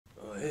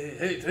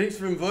Hey, thanks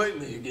for inviting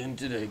me again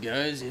today,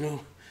 guys.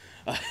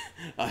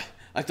 I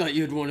thought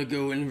you'd want to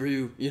go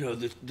interview,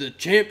 the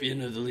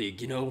champion of the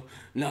league,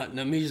 not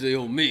measly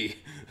old me.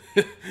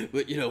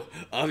 But,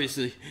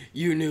 obviously,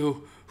 you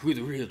knew who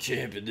the real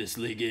champion of this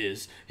league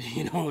is.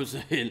 You know what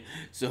I'm saying?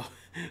 So,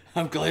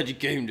 I'm glad you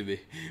came to me.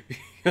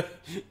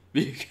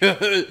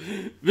 Because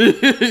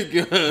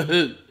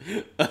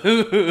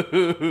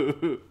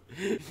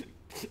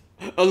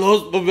I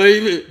lost my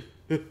baby.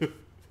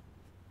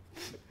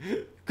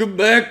 Come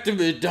back to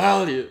me,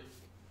 Dahlia.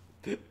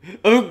 I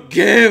don't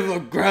care if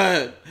I'm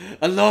crying.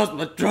 I lost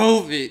my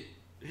trophy.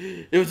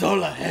 It was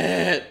all I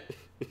had.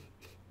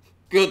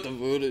 Cut the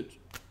footage.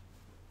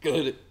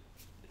 Cut it.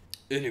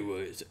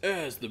 Anyways,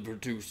 as the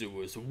producer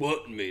was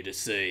wanting me to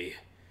say,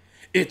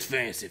 it's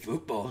fantasy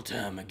football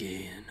time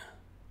again.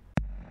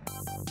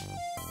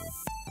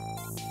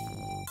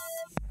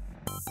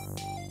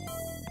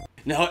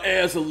 Now,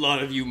 as a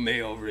lot of you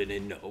may already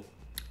know,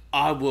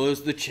 I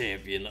was the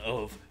champion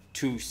of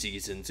 2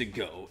 seasons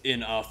ago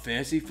in our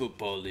fantasy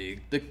football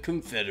league, the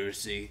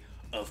Confederacy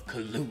of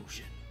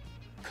Collusion.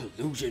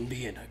 Collusion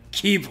being a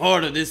key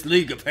part of this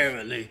league,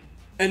 apparently.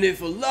 And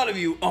if a lot of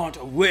you aren't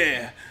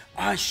aware,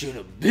 I should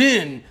have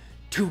been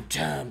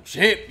 2-time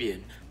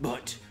champion,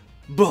 but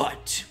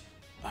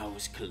I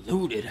was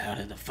colluded out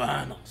of the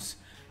finals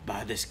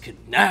by this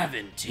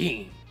conniving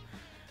team.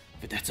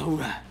 But that's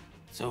alright,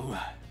 it's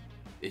alright.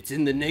 It's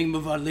in the name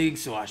of our league,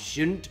 so I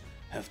shouldn't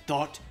have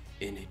thought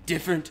any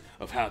different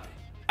of how the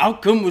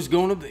outcome was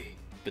gonna be.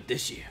 But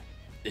this year,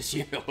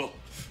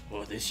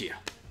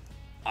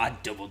 I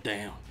doubled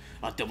down.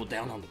 I doubled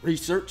down on the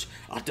research.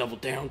 I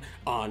doubled down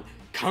on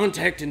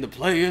contacting the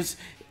players,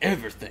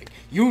 everything.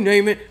 You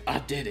name it, I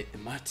did it.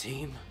 And my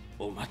team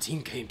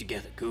came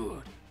together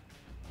good.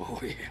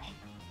 Oh yeah.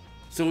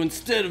 So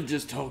instead of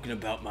just talking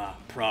about my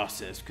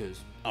process,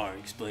 because I already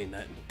explained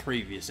that in the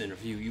previous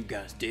interview you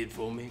guys did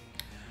for me,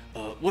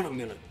 what I'm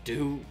gonna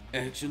do,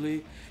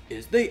 actually,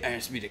 is they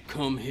asked me to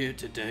come here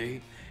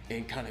today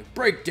and kind of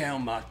break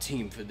down my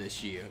team for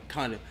this year.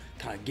 Kind of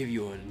give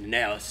you an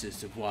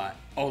analysis of why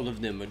all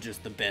of them are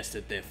just the best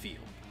at their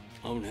field.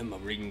 I don't have my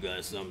reading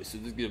glasses on me, so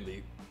this is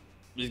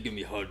gonna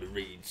be hard to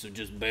read. So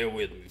just bear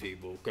with me,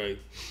 people, okay?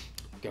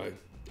 Okay,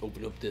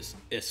 open up this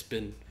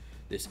Espen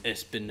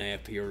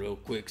app here real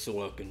quick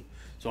so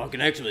I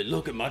can actually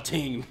look at my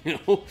team.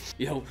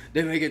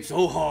 They make it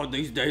so hard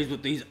these days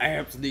with these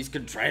apps and these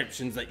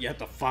contraptions that you have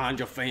to find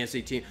your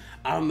fantasy team.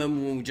 I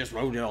remember when we just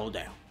wrote it all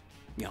down.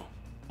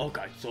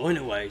 Okay, so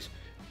anyways,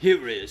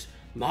 here is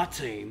my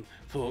team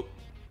for...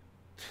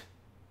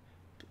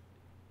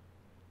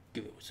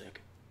 Give me 1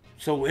 second.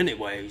 So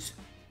anyways,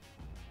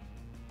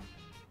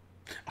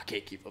 I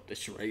can't keep up this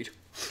charade.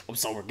 I'm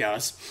sorry,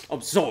 guys. I'm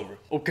sorry,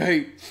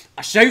 okay?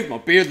 I shaved my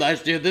beard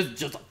last year. This is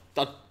just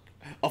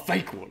a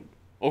fake one,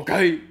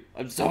 okay?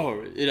 I'm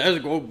sorry. It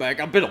hasn't grown back.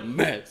 I've been a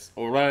mess,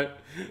 alright?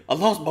 I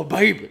lost my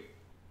baby.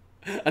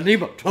 I need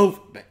my trophy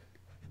back.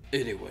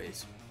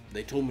 Anyways,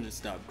 they told me to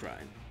stop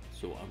crying.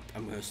 So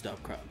I'm gonna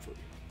stop crying for you.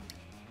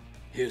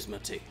 Here's my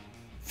team.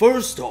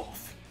 First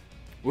off,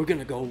 we're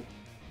gonna go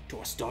to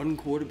our starting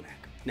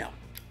quarterback. Now,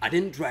 I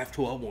didn't draft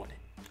who I wanted,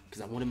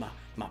 because I wanted my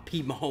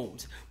P.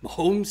 Mahomes.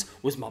 Mahomes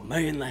was my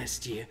man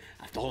last year.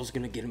 I thought I was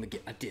gonna get him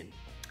again. I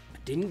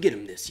didn't get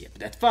him this year, but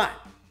that's fine.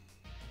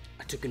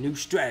 I took a new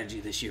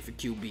strategy this year for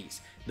QBs.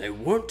 They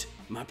weren't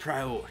my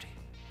priority.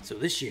 So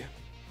this year,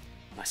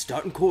 my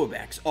starting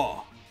quarterbacks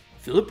are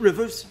Phillip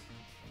Rivers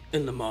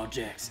and Lamar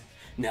Jackson.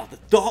 Now, the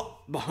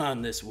thought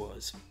behind this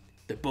was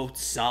they're both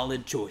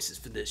solid choices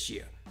for this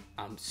year.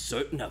 I'm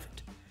certain of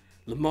it.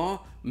 Lamar,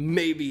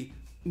 maybe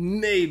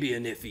an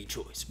iffy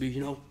choice, but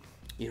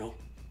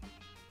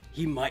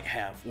he might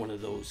have one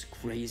of those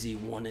crazy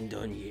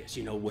one-and-done years,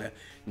 where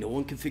no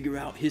one can figure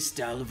out his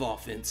style of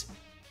offense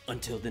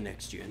until the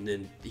next year, and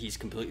then he's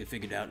completely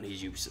figured out and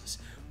he's useless.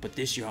 But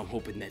this year, I'm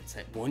hoping that's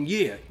that 1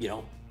 year,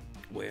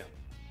 where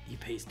he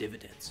pays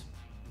dividends.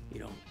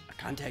 I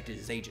contacted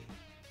his agent.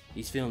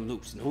 He's feeling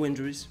loose, no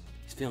injuries.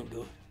 He's feeling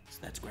good, so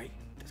that's great.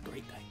 That's a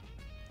great thing.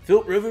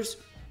 Phillip Rivers,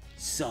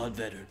 solid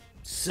veteran.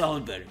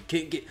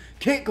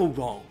 Can't go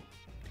wrong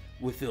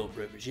with Phillip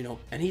Rivers,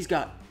 and he's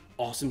got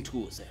awesome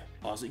tools there.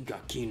 Also, you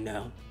got Keenan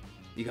Allen,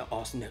 you got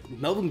Austin Eckler.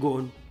 Melvin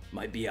Gordon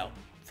might be out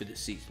for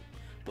this season,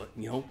 but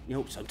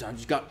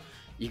sometimes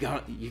you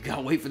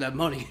gotta wait for that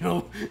money.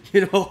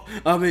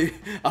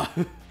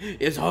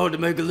 It's hard to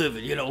make a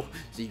living, so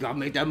you gotta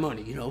make that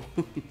money.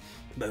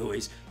 But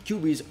anyways,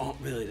 QBs aren't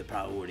really the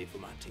priority for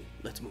my team.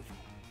 Let's move on.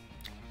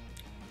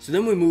 So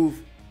then we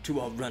move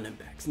to our running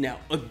backs. Now,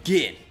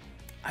 again,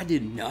 I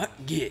did not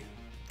get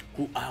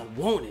who I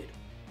wanted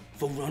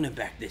for running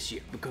back this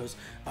year because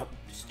of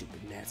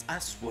stupid Nats. I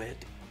swear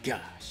to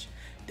gosh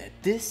that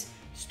this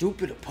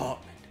stupid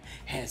apartment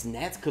has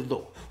gnats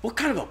galore. What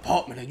kind of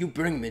apartment are you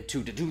bringing me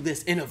to do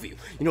this interview?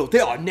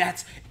 There are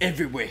gnats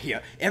everywhere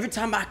here. Every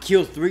time I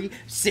kill 3,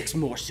 6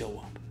 more show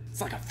up. It's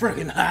like a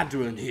friggin'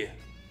 hydra in here.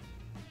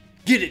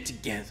 Get it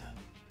together.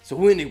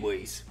 So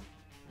anyways,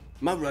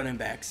 my running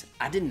backs,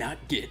 I did not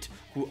get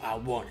who I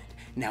wanted.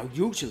 Now,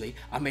 usually,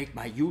 I make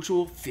my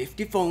usual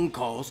 50 phone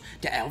calls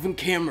to Alvin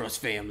Kamara's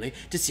family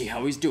to see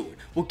how he's doing.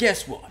 Well,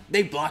 guess what?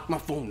 They blocked my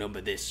phone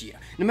number this year.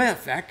 As a matter of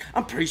fact,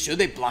 I'm pretty sure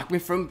they blocked me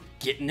from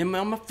getting him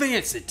on my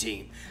fantasy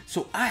team.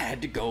 So I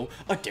had to go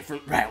a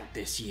different route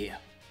this year.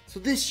 So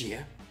this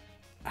year,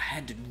 I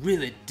had to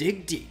really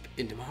dig deep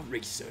into my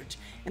research,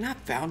 and I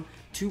found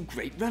 2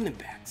 great running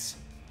backs.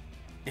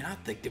 And I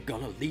think they're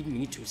gonna lead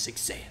me to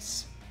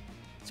success.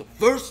 So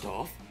first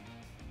off,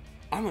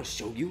 I'm gonna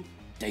show you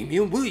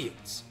Damian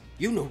Williams.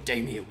 You know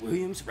Damian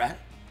Williams, right?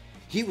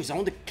 He was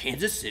on the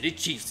Kansas City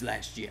Chiefs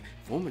last year,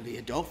 formerly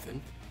a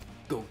Dolphin.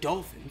 Go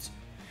Dolphins.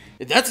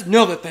 And that's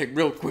another thing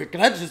real quick.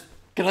 Can I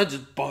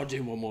just barge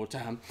in one more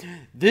time?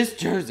 This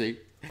jersey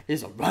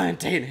is a Ryan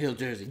Tannehill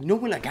jersey. You know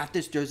when I got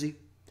this jersey?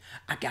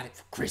 I got it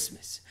for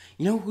Christmas.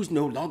 You know who's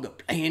no longer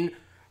playing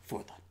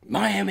for the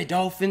Miami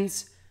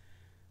Dolphins?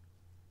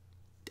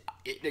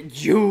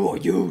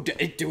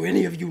 Do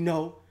any of you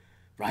know?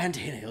 Ryan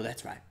Tannehill,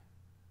 that's right.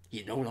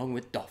 He's no longer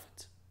with the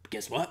Dolphins. But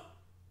guess what?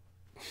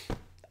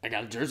 I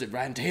got a jersey of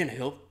Ryan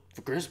Tannehill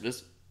for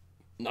Christmas,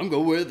 and I'm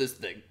gonna wear this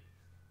thing.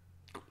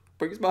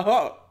 Breaks my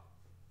heart.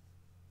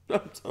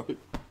 I'm sorry.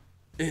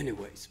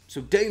 Anyways,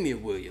 so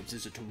Damian Williams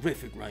is a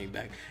terrific running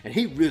back, and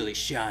he really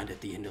shined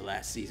at the end of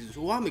last season,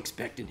 so I'm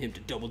expecting him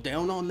to double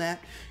down on that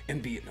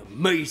and be an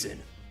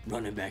amazing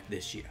running back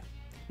this year.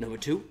 Number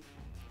 2,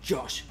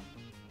 Josh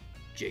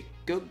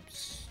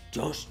Jacobs.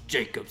 Josh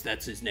Jacobs,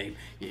 that's his name.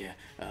 Yeah,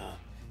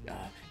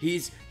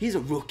 he's a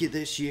rookie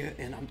this year,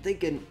 and I'm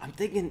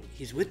thinking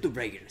he's with the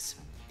Raiders,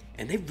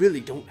 and they really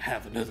don't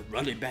have another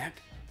running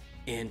back.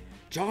 And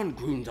John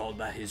Gruden's all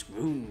about his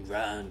Gruden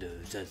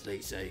grinders, as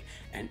they say,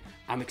 and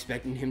I'm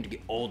expecting him to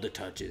get all the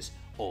touches,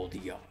 all the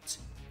yards.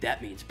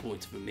 That means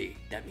points for me.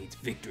 That means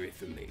victory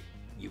for me.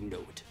 You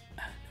know it.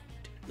 I know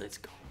it. Let's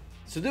go.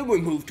 So then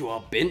we move to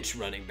our bench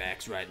running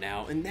backs right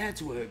now, and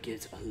that's where it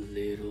gets a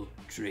little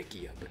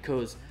trickier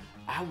because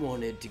I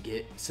wanted to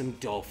get some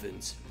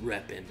Dolphins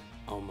repping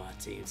on my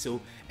team.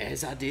 So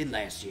as I did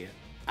last year,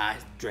 I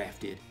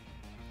drafted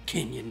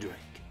Kenyon Drake.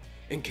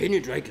 And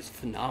Kenyon Drake is a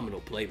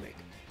phenomenal playmaker.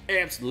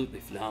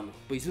 Absolutely phenomenal.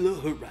 But he's a little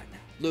hurt right now.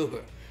 A little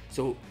hurt.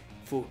 So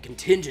for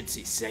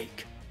contingency's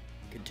sake,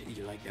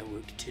 you like that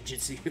word,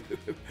 contingency?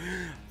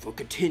 For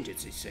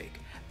contingency's sake,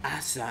 I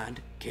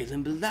signed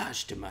Kalen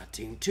Ballage to my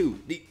team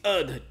too, the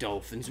other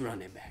Dolphins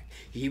running back.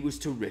 He was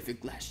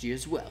terrific last year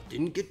as well.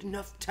 Didn't get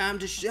enough time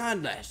to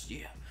shine last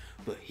year,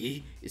 but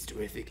he is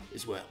terrific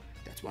as well.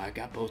 That's why I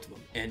got both of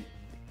them. And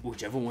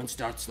whichever one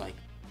starts like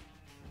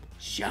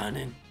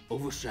shining,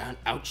 overshine,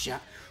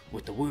 outshine,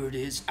 what the word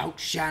is,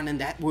 outshining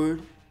that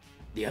word,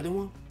 the other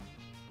one,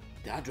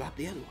 then I'll drop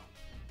the other one.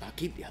 I'll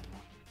keep the other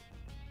one.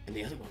 And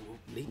the other one will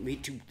lead me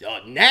to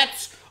the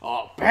Nats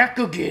are back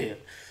again.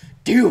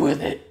 Deal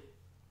with it.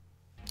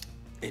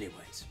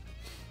 Anyways,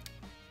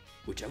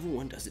 whichever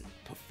one doesn't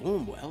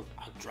perform well,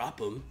 I'll drop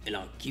them and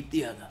I'll keep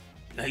the other.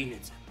 Plain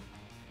and simple.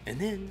 And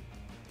then,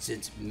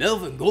 since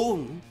Melvin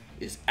Gordon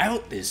is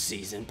out this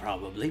season,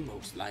 probably,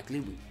 most likely,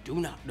 we do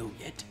not know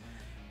yet,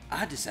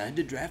 I decided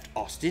to draft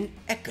Austin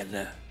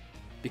Eckler.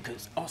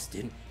 Because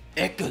Austin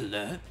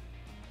Eckler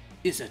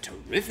is a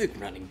terrific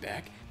running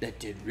back that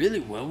did really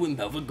well when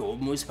Melvin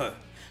Gordon was hurt.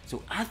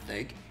 So I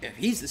think if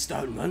he's the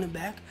starting running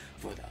back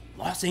for the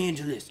Los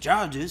Angeles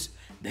Chargers,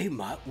 they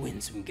might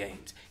win some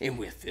games. And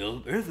with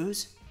Phillip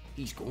Rivers,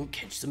 he's gonna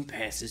catch some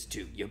passes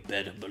too. You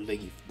better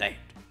believe that.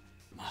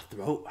 My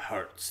throat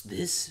hurts.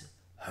 This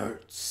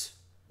hurts.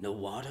 No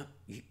water?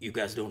 You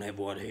guys don't have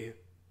water here?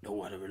 No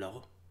water at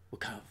all?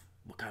 What kind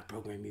of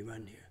program you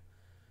run here?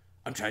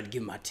 I'm trying to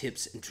give my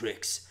tips and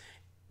tricks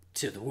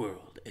to the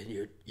world, and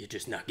you're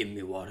just not giving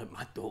me water.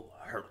 My throat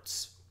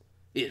hurts.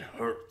 It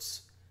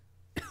hurts.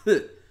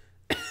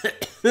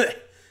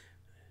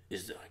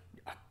 It's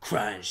a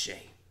crying shame.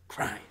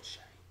 Crying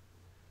shame.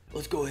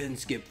 Let's go ahead and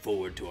skip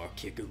forward to our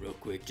kicker real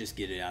quick. Just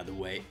get it out of the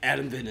way.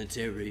 Adam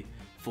Vinatieri,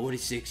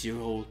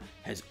 46-year-old,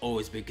 has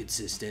always been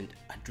consistent.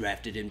 I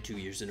drafted him 2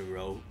 years in a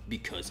row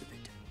because of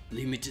it.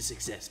 Lead me to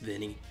success,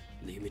 Vinny.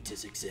 Lead me to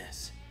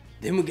success.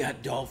 Then we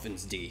got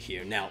Dolphins D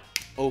here. Now,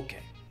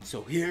 okay.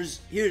 So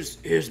here's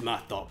my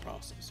thought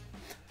process.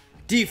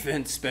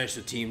 Defense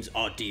special teams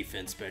are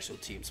defense special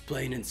teams,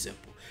 plain and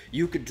simple.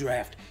 You could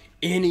draft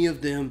any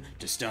of them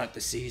to start the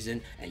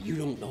season, and you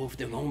don't know if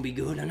they're gonna be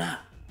good or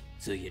not.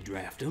 So you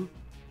draft them,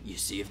 you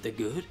see if they're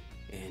good,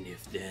 and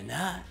if they're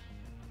not,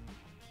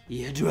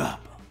 you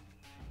drop them.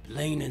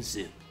 Plain and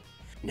simple.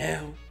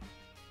 Now,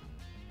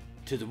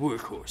 to the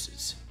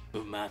workhorses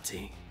of my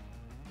team.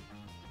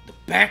 The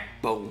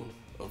backbone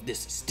of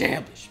this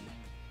establishment,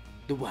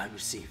 the wide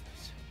receivers.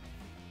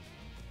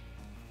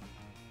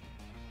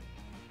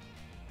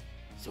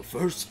 So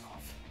first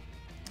off,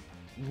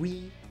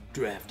 we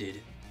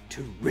drafted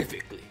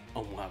terrifically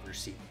on wide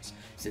receivers.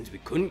 Since we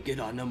couldn't get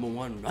our number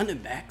 1 running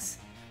backs,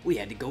 we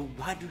had to go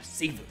wide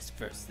receivers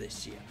first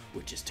this year,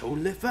 which is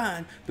totally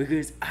fine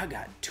because I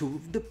got 2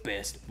 of the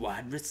best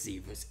wide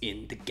receivers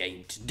in the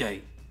game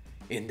today.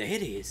 And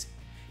that is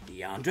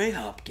DeAndre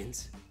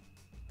Hopkins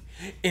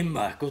and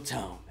Michael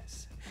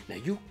Thomas. Now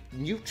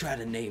you try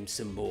to name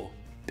some more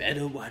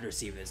better wide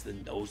receivers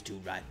than those two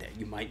right there.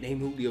 You might name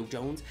Julio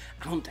Jones.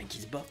 I don't think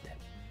he's above them.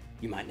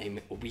 You might name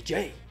OBJ.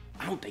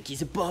 I don't think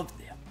he's above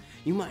them.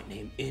 You might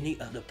name any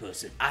other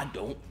person. I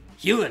don't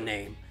hear a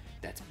name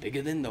that's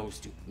bigger than those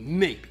two.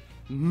 Maybe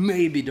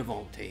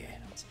Devontae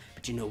Adams.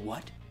 But you know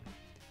what?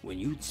 When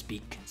you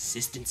speak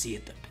consistency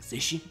at the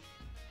position,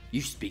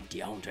 you speak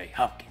DeAndre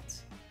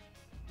Hopkins.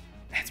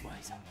 That's why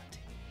he's on my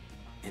team.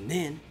 And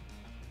then,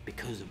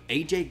 because of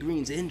AJ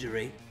Green's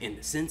injury in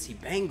the Cincy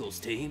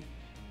Bengals team,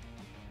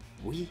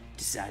 we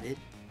decided,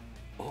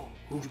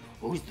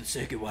 who's the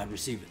second wide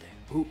receiver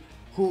there?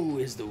 Who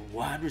is the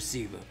wide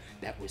receiver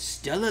that was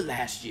stellar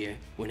last year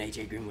when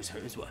AJ Green was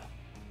hurt as well?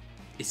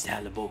 It's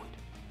Tyler Boyd.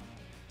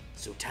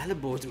 So Tyler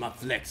Boyd's my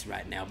flex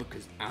right now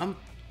because I'm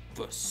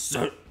for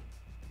certain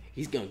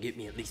he's gonna get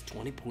me at least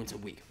 20 points a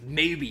week,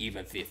 maybe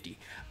even 50.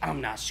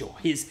 I'm not sure.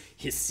 His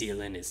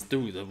ceiling is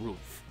through the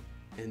roof.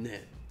 And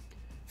then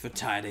for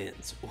tight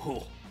ends,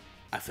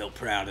 I felt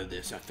proud of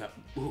this.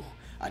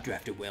 I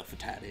drafted well for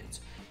tight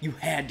ends. You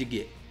had to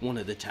get one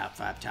of the top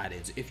 5 tight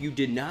ends. If you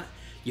did not,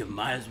 you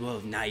might as well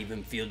have not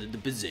even fielded the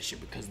position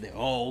because they're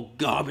all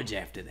garbage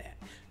after that.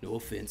 No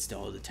offense to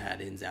all the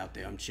tight ends out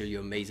there. I'm sure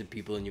you're amazing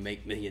people and you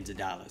make millions of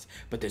dollars.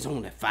 But there's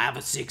only 5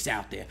 or 6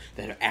 out there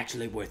that are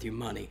actually worth your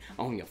money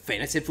on your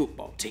fantasy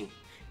football team.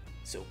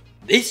 So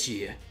this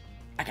year,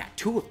 I got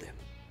 2 of them.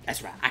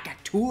 That's right, I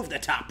got 2 of the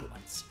top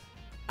ones.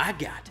 I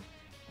got,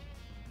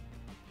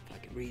 if I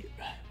can read it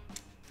right,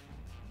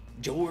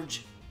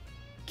 George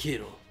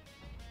Kittle.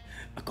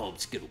 I call him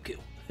Skittle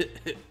Kittle.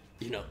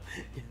 You know,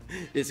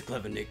 it's a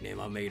clever nickname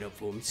I made up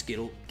for him.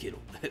 Skittle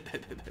Kittle.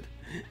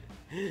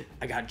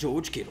 I got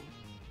George Kittle.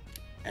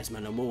 That's my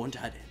number 1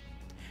 tight end.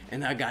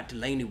 And I got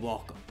Delanie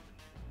Walker.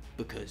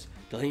 Because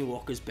Delanie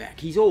Walker's back.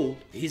 He's old,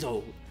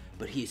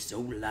 but he is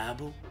so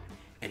reliable.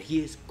 And he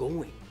is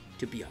going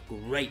to be a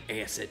great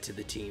asset to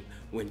the team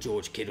when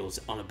George Kittle's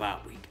on a bye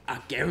week. I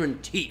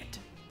guarantee it.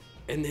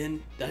 And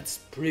then that's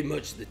pretty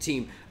much the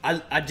team.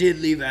 I did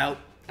leave out,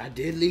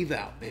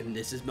 and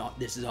this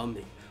is on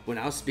me. When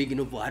I was speaking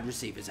of wide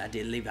receivers, I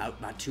did leave out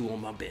my 2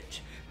 on my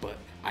bench. But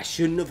I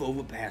shouldn't have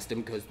overpassed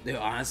them because they're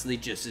honestly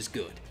just as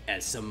good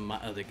as some of my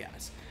other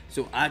guys.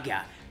 So I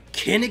got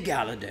Kenny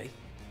Galladay,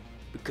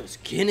 because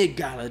Kenny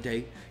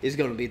Galladay is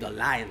going to be the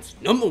Lions'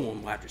 number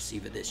 1 wide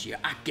receiver this year.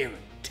 I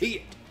guarantee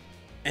it.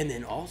 And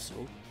then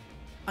also,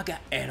 I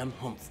got Adam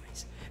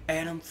Humphries.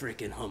 Adam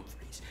freaking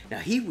Humphries. Now,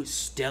 he was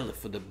stellar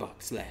for the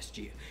Bucs last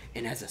year.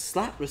 And as a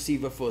slot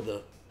receiver for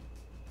the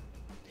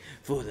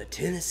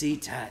Tennessee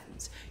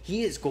Titans,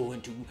 he is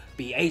going to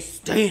be a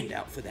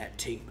standout for that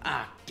team.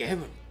 I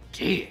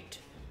guarantee it.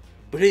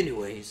 But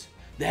anyways,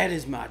 that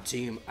is my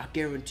team. I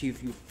guarantee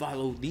if you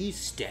follow these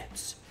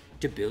steps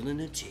to building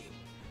a team,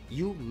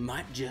 you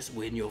might just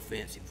win your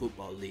fantasy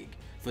football league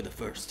for the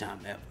first time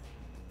ever.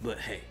 But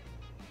hey,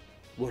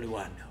 what do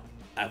I know?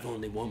 I've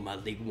only won my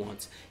league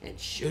once and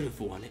should have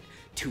won it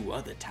 2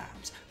 other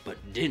times,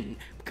 but didn't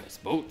because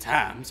both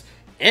times,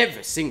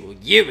 every single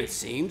year it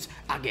seems,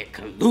 I get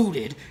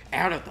colluded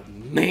out of the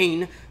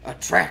main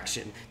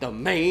attraction, the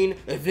main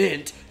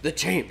event, the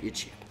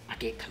championship. I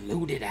get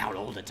colluded out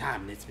all the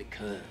time, and it's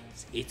because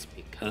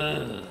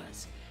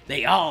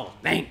they all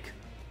think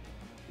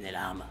that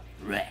I'm a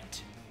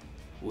threat.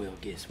 Well,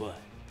 guess what?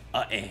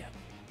 I am.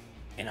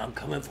 And I'm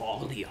coming for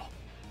all of y'all.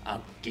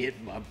 I'm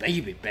getting my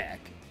baby back.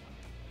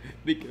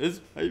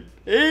 Because my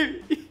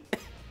baby...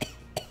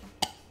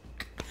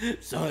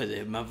 Sorry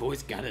that my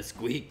voice gotta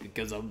squeak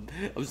because I'm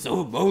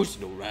so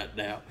emotional right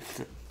now.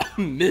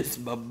 I miss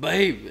my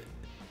baby.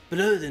 But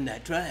other than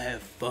that, try to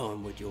have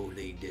fun with your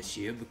league this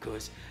year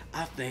because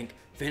I think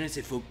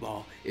fantasy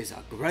football is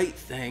a great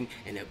thing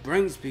and it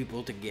brings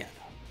people together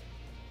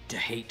to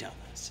hate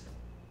others.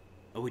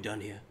 Are we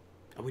done here?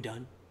 Are we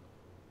done?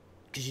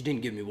 Because you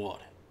didn't give me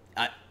water.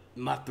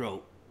 My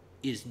throat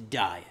is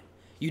dying.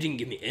 You didn't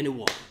give me any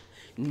water.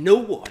 No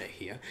water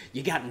here.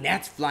 You got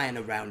gnats flying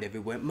around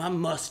everywhere. My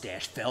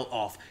mustache fell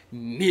off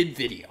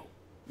mid-video.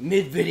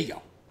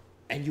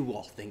 And you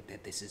all think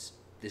that this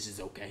is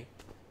okay?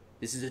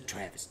 This is a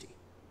travesty.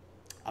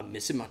 I'm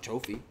missing my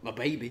trophy, my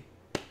baby.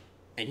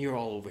 And you're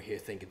all over here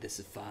thinking this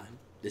is fine.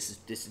 This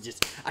is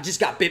just, I just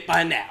got bit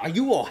by a gnat. Are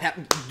you all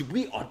happy?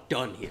 We are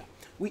done here.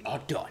 We are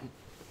done.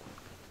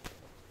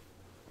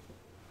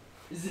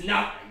 This is an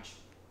outrage.